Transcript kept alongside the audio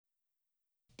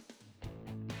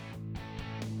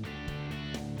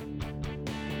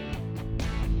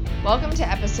Welcome to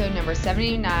episode number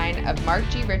 79 of Mark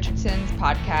G. Richardson's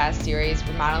podcast series,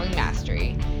 Remodeling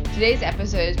Mastery. Today's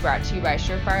episode is brought to you by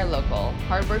Surefire Local,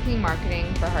 hardworking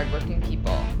marketing for hardworking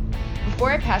people.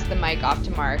 Before I pass the mic off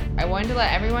to Mark, I wanted to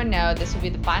let everyone know this will be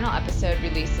the final episode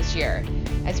released this year.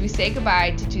 As we say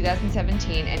goodbye to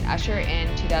 2017 and usher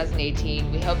in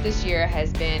 2018, we hope this year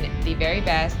has been the very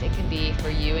best it can be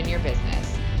for you and your business.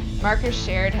 Mark has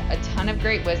shared a ton of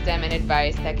great wisdom and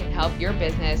advice that can help your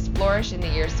business flourish in the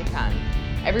years to come.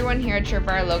 Everyone here at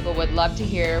Surefire Local would love to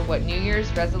hear what New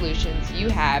Year's resolutions you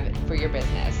have for your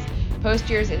business.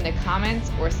 Post yours in the comments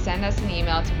or send us an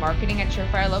email to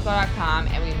marketing@surefirelocal.com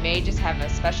and we may just have a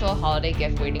special holiday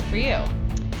gift waiting for you.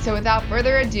 So without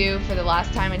further ado, for the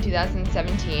last time in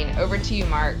 2017, over to you,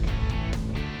 Mark.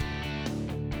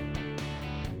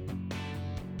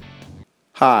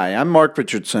 Hi, I'm Mark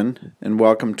Richardson, and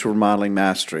welcome to Remodeling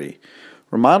Mastery.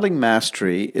 Remodeling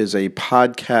Mastery is a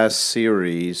podcast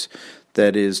series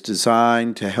that is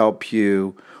designed to help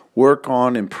you work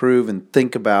on, improve, and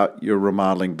think about your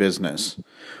remodeling business.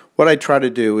 What I try to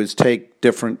do is take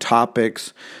different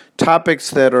topics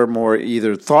that are more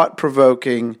either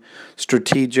thought-provoking,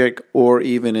 strategic, or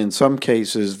even in some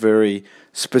cases very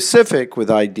specific with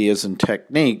ideas and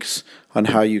techniques on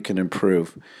how you can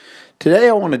improve. Today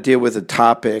I want to deal with a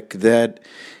topic that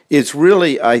is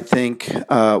really, I think,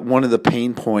 one of the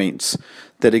pain points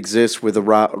that exists with a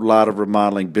lot of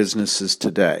remodeling businesses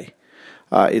today.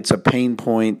 It's a pain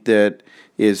point that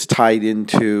is tied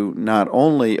into not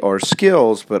only our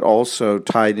skills, but also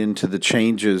tied into the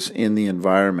changes in the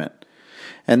environment.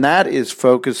 And that is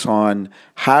focus on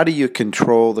how do you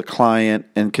control the client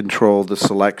and control the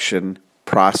selection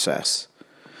process.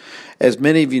 As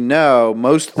many of you know,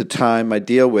 most of the time I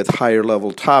deal with higher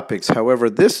level topics.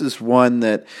 However, this is one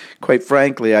that, quite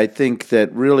frankly, I think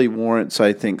that really warrants,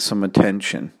 some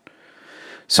attention.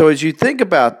 So as you think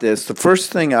about this, the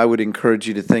first thing I would encourage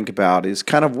you to think about is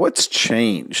kind of what's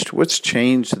changed. What's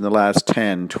changed in the last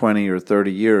 10, 20, or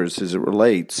 30 years as it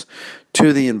relates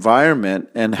to the environment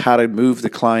and how to move the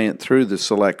client through the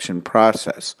selection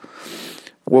process.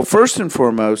 Well, first and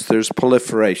foremost, there's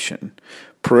proliferation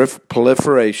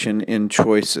in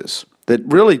choices that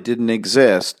really didn't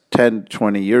exist 10,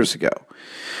 20 years ago.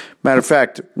 Matter of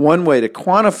fact, one way to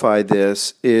quantify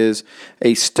this is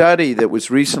a study that was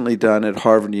recently done at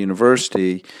Harvard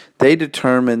University. They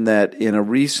determined that in a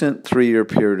recent 3-year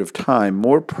period of time,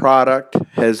 more product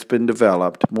has been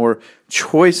developed, more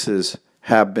choices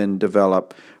have been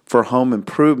developed for home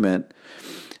improvement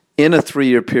in a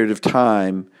 3-year period of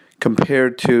time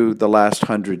compared to the last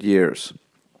 100 years.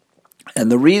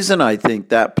 And the reason I think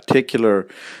that particular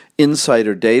insight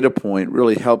or data point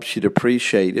really helps you to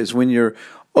appreciate is when you're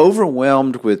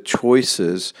overwhelmed with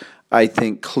choices, I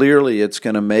think clearly it's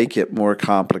going to make it more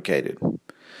complicated.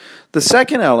 The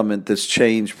second element that's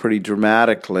changed pretty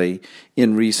dramatically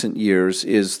in recent years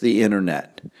is the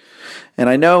internet. And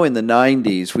I know in the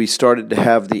 90s we started to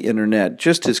have the internet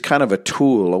just as kind of a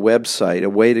tool, a website, a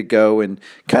way to go and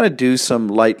kind of do some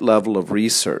light level of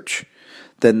research.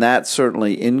 Then that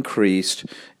certainly increased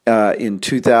in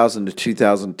 2000 to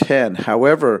 2010.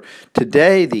 However,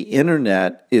 today the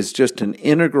internet is just an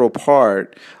integral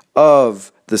part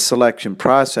of the selection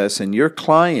process, and your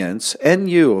clients, and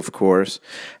you, of course,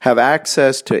 have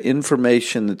access to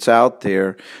information that's out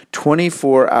there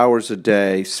 24 hours a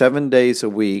day, 7 days a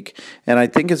week. And I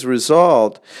think as a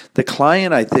result, the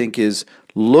client, is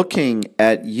looking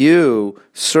at you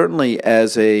certainly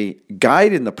as a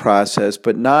guide in the process,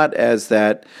 but not as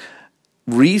that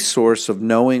resource of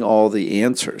knowing all the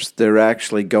answers. They're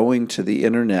actually going to the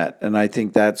internet, and I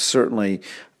think that's certainly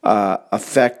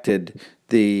affected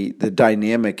the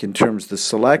dynamic in terms of the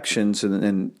selections,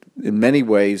 and in many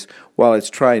ways, while it's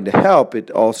trying to help,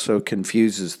 it also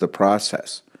confuses the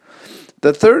process.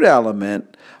 The third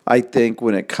element, I think,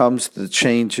 when it comes to the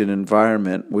change in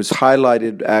environment was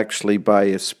highlighted actually by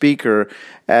a speaker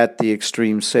at the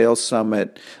Extreme Sales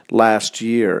Summit last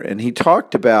year. And he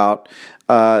talked about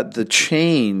the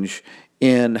change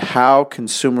in how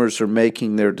consumers are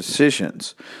making their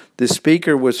decisions. The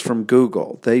speaker was from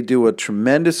Google. They do a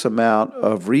tremendous amount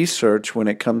of research when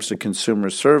it comes to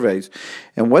consumer surveys.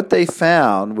 And what they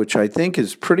found, which I think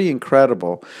is pretty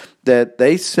incredible, that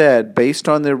they said, based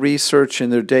on their research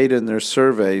and their data and their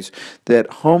surveys, that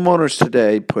homeowners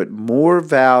today put more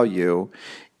value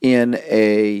in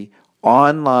a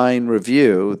online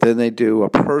review than they do a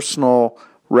personal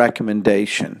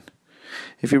recommendation.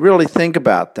 If you really think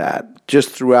about that, just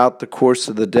throughout the course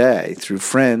of the day, through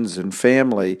friends and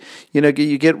family, you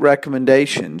get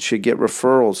recommendations, you get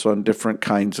referrals on different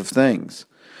kinds of things.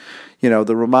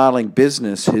 The remodeling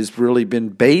business has really been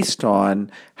based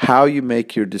on how you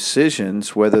make your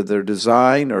decisions, whether they're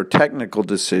design or technical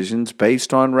decisions,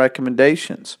 based on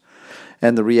recommendations.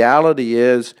 And the reality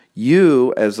is,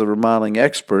 you, as the remodeling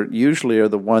expert, usually are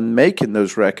the one making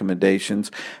those recommendations.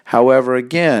 However,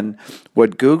 again,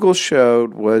 what Google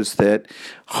showed was that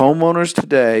homeowners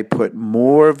today put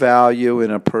more value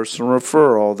in a personal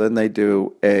referral than they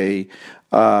do in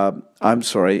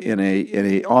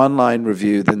a online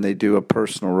review than they do a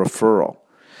personal referral.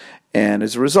 And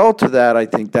as a result of that, I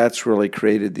think that's really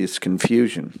created this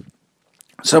confusion.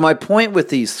 So my point with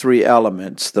these three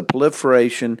elements, the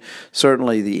proliferation,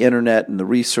 certainly the internet and the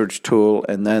research tool,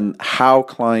 and then how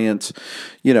clients,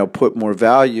 put more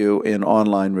value in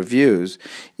online reviews,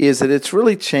 is that it's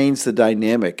really changed the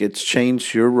dynamic. It's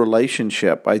changed your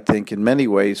relationship, I think, in many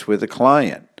ways with a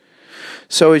client.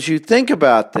 So as you think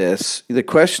about this, the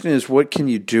question is, what can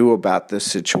you do about this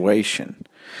situation?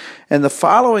 And the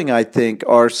following, I think,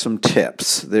 are some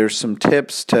tips. There's some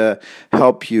tips to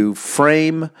help you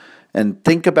frame and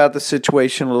think about the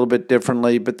situation a little bit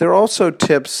differently, but there are also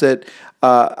tips that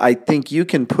I think you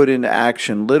can put into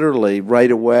action literally right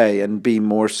away and be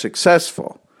more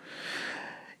successful.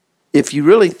 If you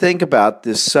really think about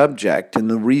this subject, and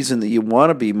the reason that you want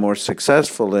to be more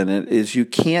successful in it is you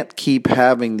can't keep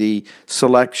having the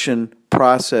selection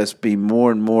process be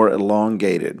more and more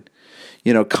elongated.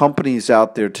 Companies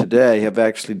out there today have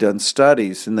actually done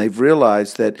studies, and they've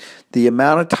realized that the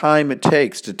amount of time it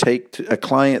takes to take a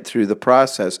client through the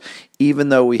process, even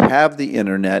though we have the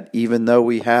internet, even though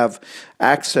we have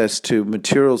access to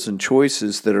materials and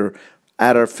choices that are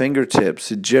at our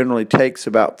fingertips, it generally takes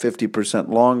about 50%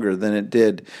 longer than it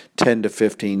did 10 to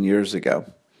 15 years ago.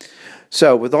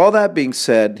 So with all that being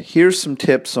said, here's some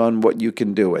tips on what you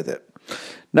can do with it.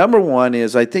 Number one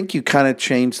is, I think you kind of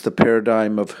change the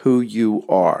paradigm of who you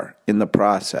are in the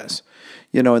process.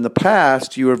 In the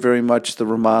past, you were very much the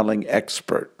remodeling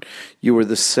expert. You were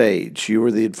the sage. You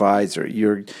were the advisor.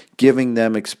 You're giving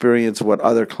them experience of what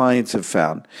other clients have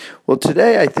found. Well,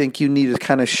 today, I think you need to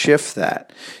kind of shift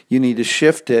that. You need to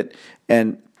shift it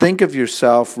and think of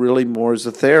yourself really more as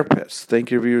a therapist.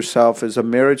 Think of yourself as a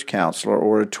marriage counselor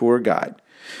or a tour guide.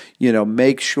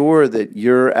 Make sure that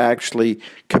you're actually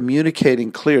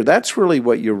communicating clear. That's really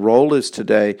what your role is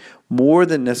today, more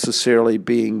than necessarily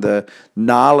being the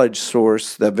knowledge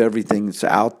source of everything that's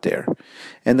out there.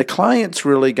 And the clients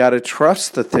really got to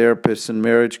trust the therapist and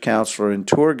marriage counselor and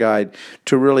tour guide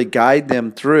to really guide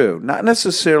them through, not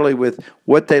necessarily with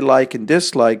what they like and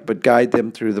dislike, but guide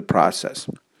them through the process.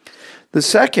 The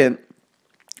second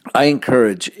I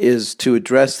encourage is to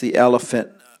address the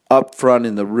elephant up front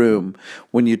in the room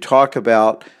when you talk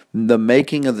about the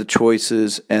making of the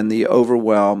choices and the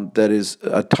overwhelm that is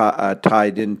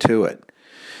tied into it.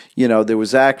 There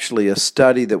was actually a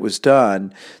study that was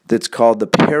done that's called The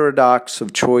Paradox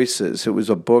of Choices. It was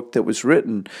a book that was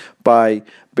written by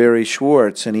Barry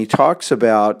Schwartz, and he talks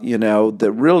about,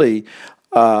 that really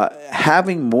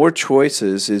having more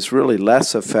choices is really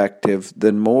less effective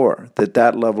than more,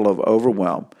 that level of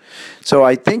overwhelm. So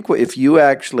I think if you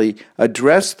actually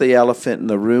address the elephant in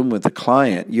the room with the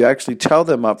client, you actually tell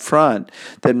them up front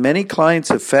that many clients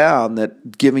have found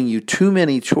that giving you too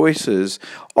many choices,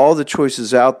 all the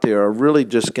choices out there are really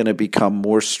just going to become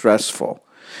more stressful.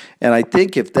 And I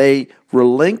think if they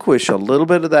relinquish a little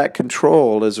bit of that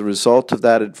control as a result of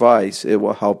that advice, it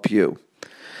will help you.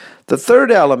 The third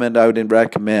element I would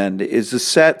recommend is to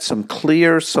set some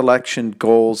clear selection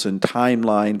goals and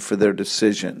timeline for their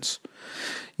decisions.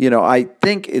 I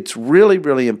think it's really,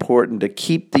 really important to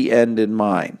keep the end in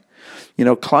mind.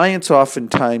 Clients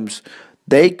oftentimes,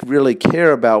 they really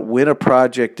care about when a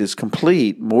project is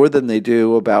complete more than they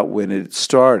do about when it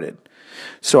started.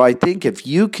 So I think if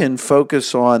you can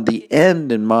focus on the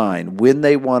end in mind, when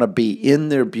they want to be in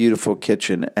their beautiful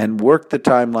kitchen, and work the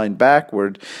timeline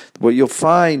backward, what you'll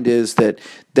find is that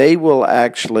they will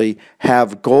actually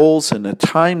have goals and a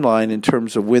timeline in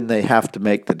terms of when they have to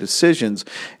make the decisions,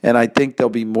 and I think they'll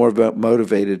be more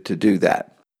motivated to do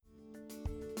that.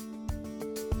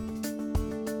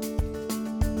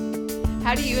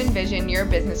 How do you envision your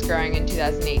business growing in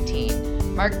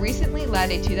 2018? Mark recently led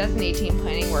a 2018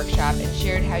 planning workshop and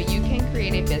shared how you can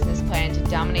create a business plan to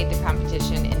dominate the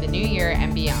competition in the new year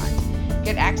and beyond.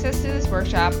 Get access to this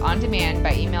workshop on demand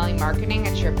by emailing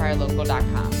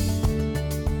marketing@surefirelocal.com.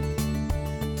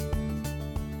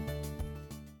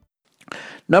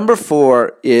 Number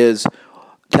 4 is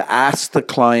to ask the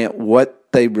client what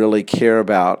they really care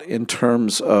about in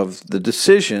terms of the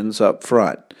decisions up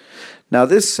front. Now,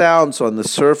 this sounds on the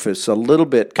surface a little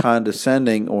bit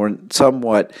condescending or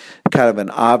somewhat kind of an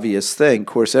obvious thing. Of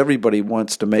course, everybody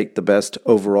wants to make the best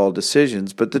overall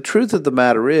decisions, but the truth of the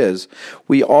matter is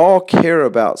we all care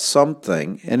about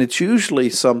something, and it's usually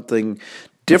something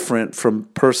different from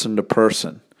person to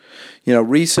person.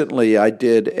 Recently I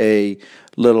did a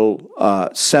little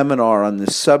seminar on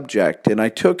this subject, and I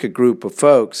took a group of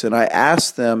folks and I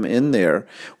asked them in there,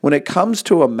 when it comes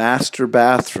to a master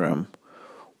bathroom,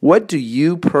 what do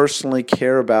you personally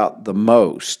care about the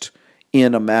most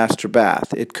in a master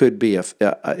bath? It could be a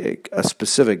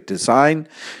specific design,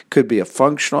 could be a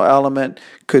functional element,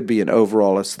 could be an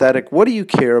overall aesthetic. What do you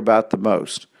care about the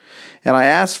most? And I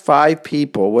asked 5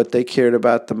 people what they cared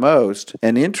about the most,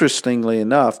 and interestingly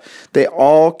enough, they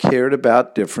all cared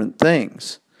about different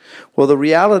things. Well, the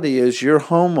reality is your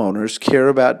homeowners care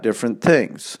about different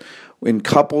things. In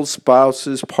couples,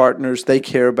 spouses, partners, they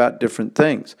care about different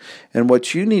things. And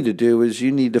what you need to do is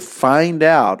you need to find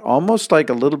out, almost like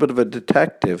a little bit of a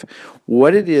detective,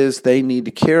 what it is they need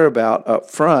to care about up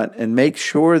front, and make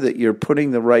sure that you're putting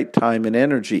the right time and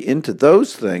energy into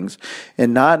those things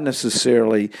and not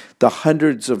necessarily the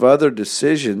hundreds of other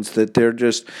decisions that they're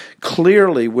just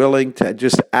clearly willing to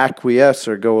just acquiesce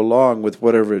or go along with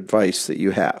whatever advice that you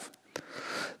have.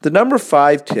 The number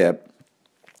 5 tip,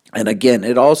 and again,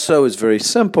 it also is very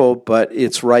simple, but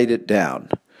it's write it down.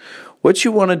 What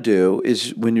you want to do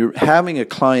is when you're having a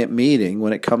client meeting,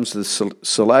 when it comes to the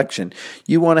selection,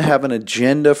 you want to have an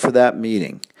agenda for that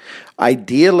meeting.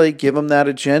 Ideally, give them that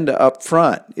agenda up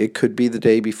front. It could be the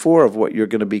day before of what you're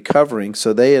going to be covering,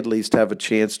 so they at least have a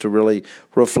chance to really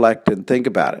reflect and think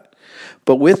about it.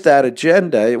 But with that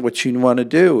agenda, what you want to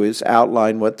do is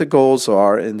outline what the goals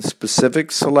are and specific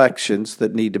selections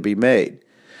that need to be made.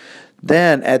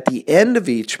 Then, at the end of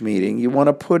each meeting, you want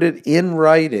to put it in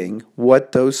writing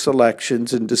what those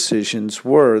selections and decisions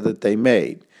were that they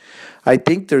made. I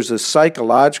think there's a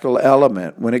psychological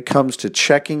element when it comes to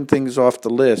checking things off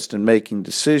the list and making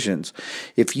decisions.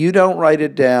 If you don't write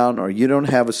it down or you don't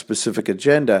have a specific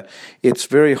agenda, it's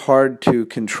very hard to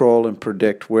control and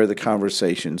predict where the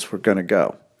conversations were going to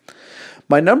go.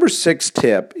 My number 6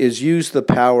 tip is use the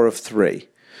power of 3.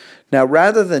 Now,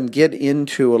 rather than get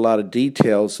into a lot of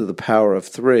details of the power of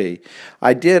 3,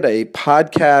 I did a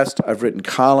podcast. I've written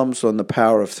columns on the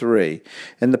power of 3.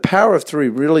 And the power of 3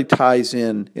 really ties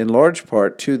in large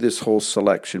part, to this whole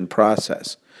selection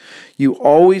process. You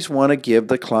always want to give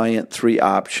the client 3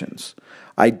 options.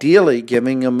 Ideally,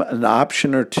 giving them an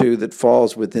option or 2 that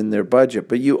falls within their budget,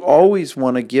 but you always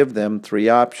want to give them 3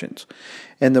 options.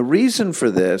 And the reason for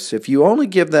this, if you only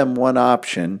give them 1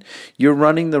 option, you're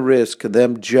running the risk of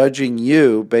them judging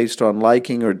you based on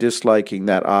liking or disliking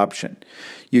that option.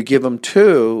 You give them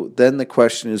 2, then the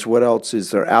question is, what else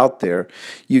is there out there?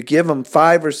 You give them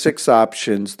 5 or 6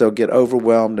 options, they'll get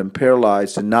overwhelmed and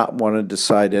paralyzed and not want to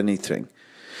decide anything.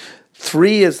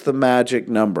 3 is the magic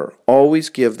number. Always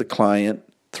give the client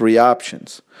 3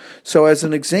 options. So as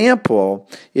an example,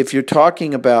 if you're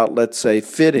talking about, let's say,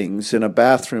 fittings in a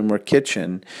bathroom or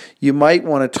kitchen, you might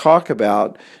want to talk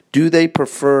about, do they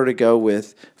prefer to go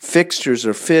with fixtures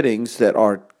or fittings that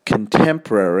are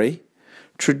contemporary,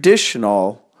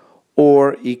 traditional,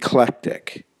 or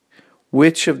eclectic?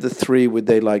 Which of the 3 would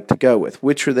they like to go with?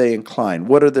 Which are they inclined?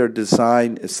 What are their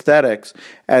design aesthetics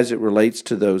as it relates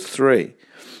to those 3?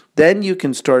 Then you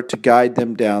can start to guide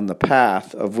them down the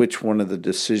path of which one of the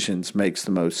decisions makes the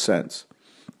most sense.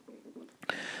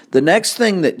 The next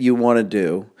thing that you want to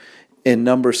do in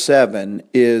number 7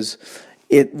 is,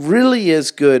 it really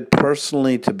is good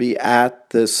personally to be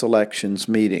at the selections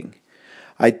meeting.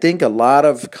 I think a lot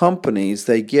of companies,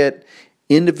 they get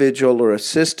individual or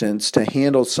assistants to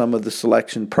handle some of the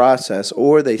selection process,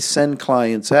 or they send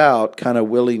clients out kind of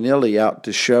willy-nilly out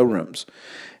to showrooms.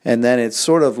 And then it's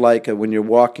sort of like when you're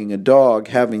walking a dog,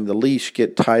 having the leash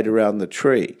get tied around the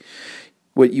tree.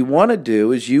 What you want to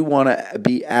do is you want to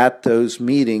be at those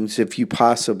meetings if you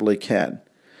possibly can.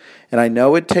 And I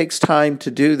know it takes time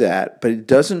to do that, but it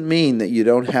doesn't mean that you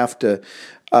don't have to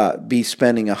be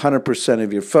spending 100%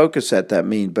 of your focus at that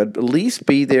meeting, but at least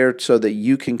be there so that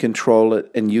you can control it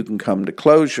and you can come to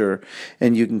closure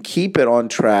and you can keep it on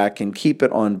track and keep it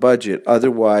on budget.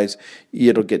 Otherwise,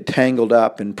 it'll get tangled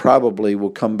up and probably will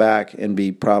come back and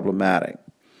be problematic.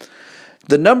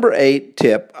 The number 8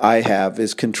 tip I have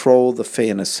is control the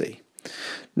fantasy.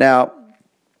 Now,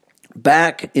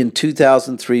 Back in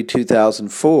 2003,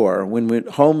 2004, when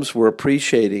homes were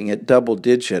appreciating at double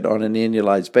digit on an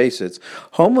annualized basis,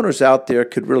 homeowners out there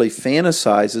could really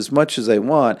fantasize as much as they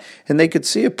want, and they could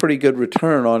see a pretty good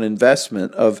return on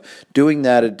investment of doing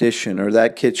that addition or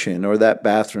that kitchen or that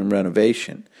bathroom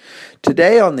renovation.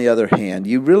 Today, on the other hand,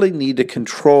 you really need to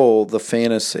control the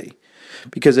fantasy,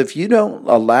 because if you don't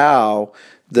allow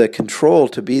the control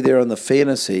to be there on the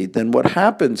fantasy, then what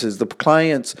happens is the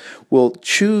clients will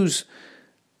choose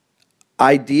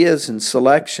ideas and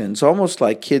selections almost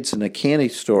like kids in a candy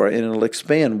store, and it'll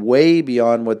expand way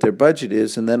beyond what their budget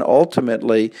is, and then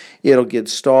ultimately it'll get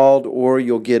stalled, or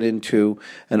you'll get into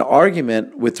an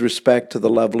argument with respect to the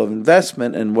level of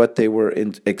investment and what they were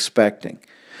expecting.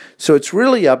 So it's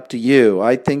really up to you,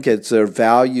 I think, as their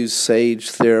values sage,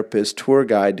 therapist, tour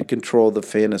guide, to control the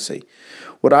fantasy.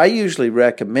 What I usually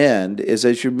recommend is,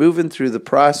 as you're moving through the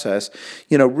process,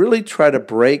 really try to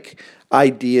break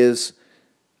ideas,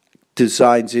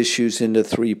 designs, issues into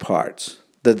three parts.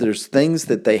 That there's things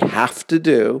that they have to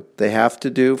do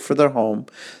for their home,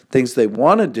 things they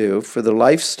want to do for their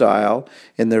lifestyle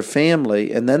and their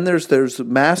family, and then there's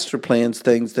master plans,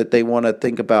 things that they want to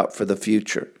think about for the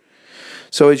future.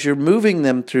 So as you're moving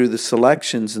them through the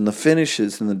selections and the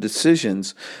finishes and the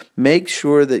decisions, make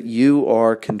sure that you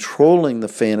are controlling the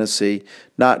fantasy,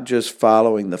 not just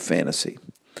following the fantasy.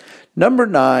 Number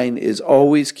 9 is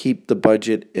always keep the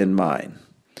budget in mind.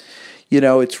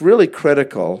 It's really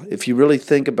critical, if you really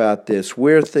think about this,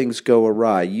 where things go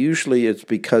awry. Usually it's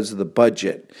because the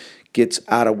budget gets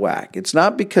out of whack. It's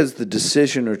not because the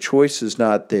decision or choice is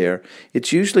not there.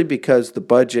 It's usually because the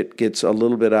budget gets a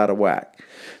little bit out of whack.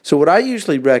 So what I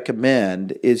usually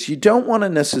recommend is you don't want to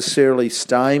necessarily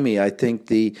stymie, I think,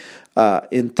 the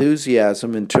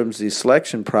enthusiasm in terms of the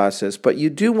selection process, but you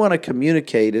do want to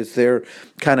communicate as their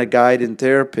kind of guide and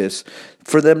therapist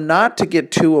for them not to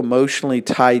get too emotionally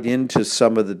tied into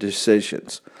some of the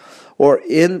decisions. Or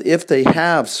if they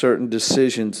have certain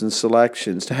decisions and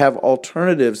selections, to have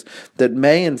alternatives that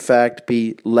may in fact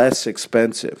be less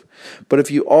expensive. But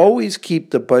if you always keep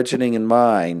the budgeting in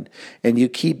mind and you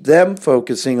keep them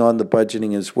focusing on the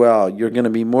budgeting as well, you're going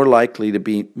to be more likely to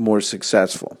be more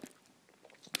successful.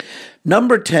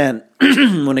 Number 10,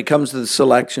 when it comes to the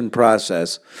selection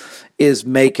process, is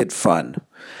make it fun.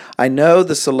 I know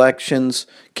the selections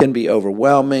can be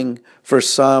overwhelming. For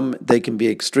some, they can be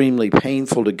extremely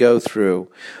painful to go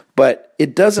through, but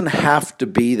it doesn't have to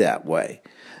be that way.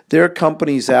 There are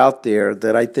companies out there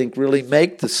that I think really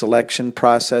make the selection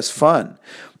process fun.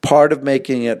 Part of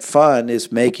making it fun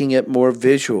is making it more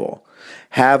visual,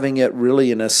 having it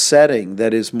really in a setting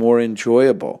that is more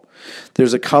enjoyable.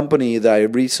 There's a company that I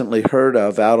recently heard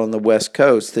of out on the West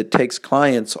Coast that takes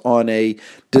clients on a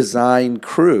design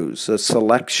cruise, a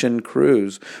selection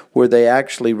cruise, where they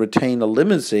actually retain a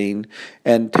limousine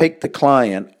and take the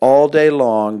client all day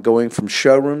long, going from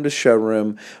showroom to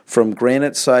showroom, from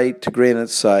granite site to granite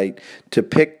site, to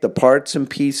pick the parts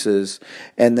and pieces,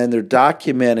 and then they're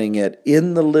documenting it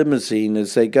in the limousine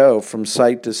as they go from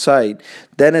site to site.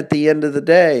 Then at the end of the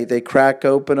day, they crack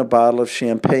open a bottle of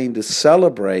champagne to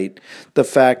celebrate the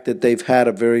fact that they've had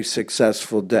a very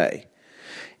successful day.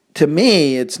 To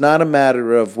me, it's not a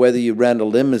matter of whether you rent a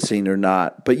limousine or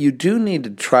not, but you do need to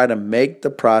try to make the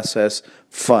process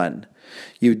fun.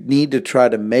 You need to try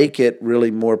to make it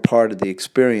really more part of the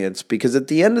experience, because at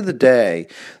the end of the day,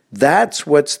 that's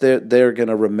what they're going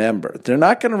to remember. They're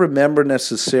not going to remember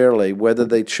necessarily whether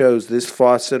they chose this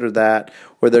faucet or that,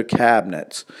 or their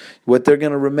cabinets. What they're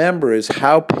going to remember is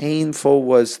how painful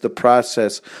was the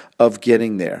process of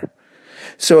getting there.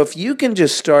 So if you can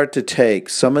just start to take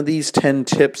some of these 10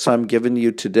 tips I'm giving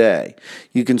you today,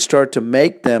 you can start to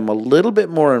make them a little bit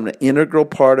more an integral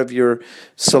part of your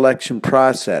selection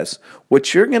process.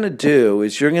 What you're going to do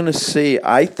is you're going to see,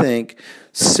 I think,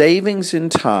 savings in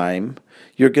time.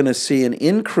 You're going to see an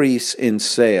increase in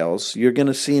sales. You're going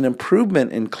to see an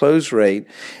improvement in close rate.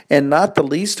 And not the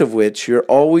least of which, you're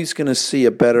always going to see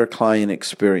a better client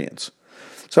experience.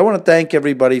 So I want to thank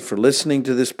everybody for listening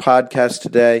to this podcast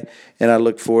today, and I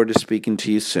look forward to speaking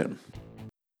to you soon.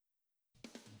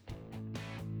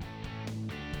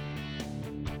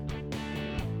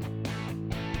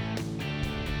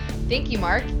 Thank you,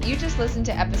 Mark. You just listened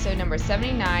to episode number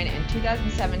 79 in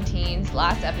 2017's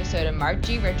last episode of Mark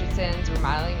G. Richardson's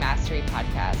Remodeling Mastery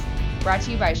podcast, brought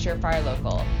to you by Surefire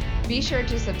Local. Be sure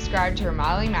to subscribe to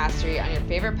Remodeling Mastery on your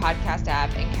favorite podcast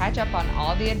app and catch up on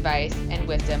all the advice and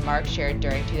wisdom Mark shared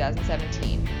during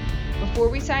 2017. Before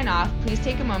we sign off, please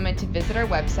take a moment to visit our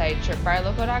website,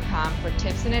 surefirelocal.com, for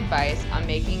tips and advice on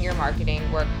making your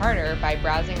marketing work harder by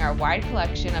browsing our wide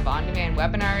collection of on-demand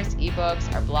webinars,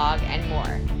 ebooks, our blog, and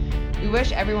more. We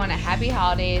wish everyone a happy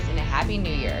holidays and a happy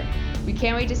new year. We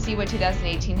can't wait to see what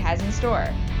 2018 has in store.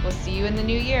 We'll see you in the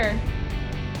new year.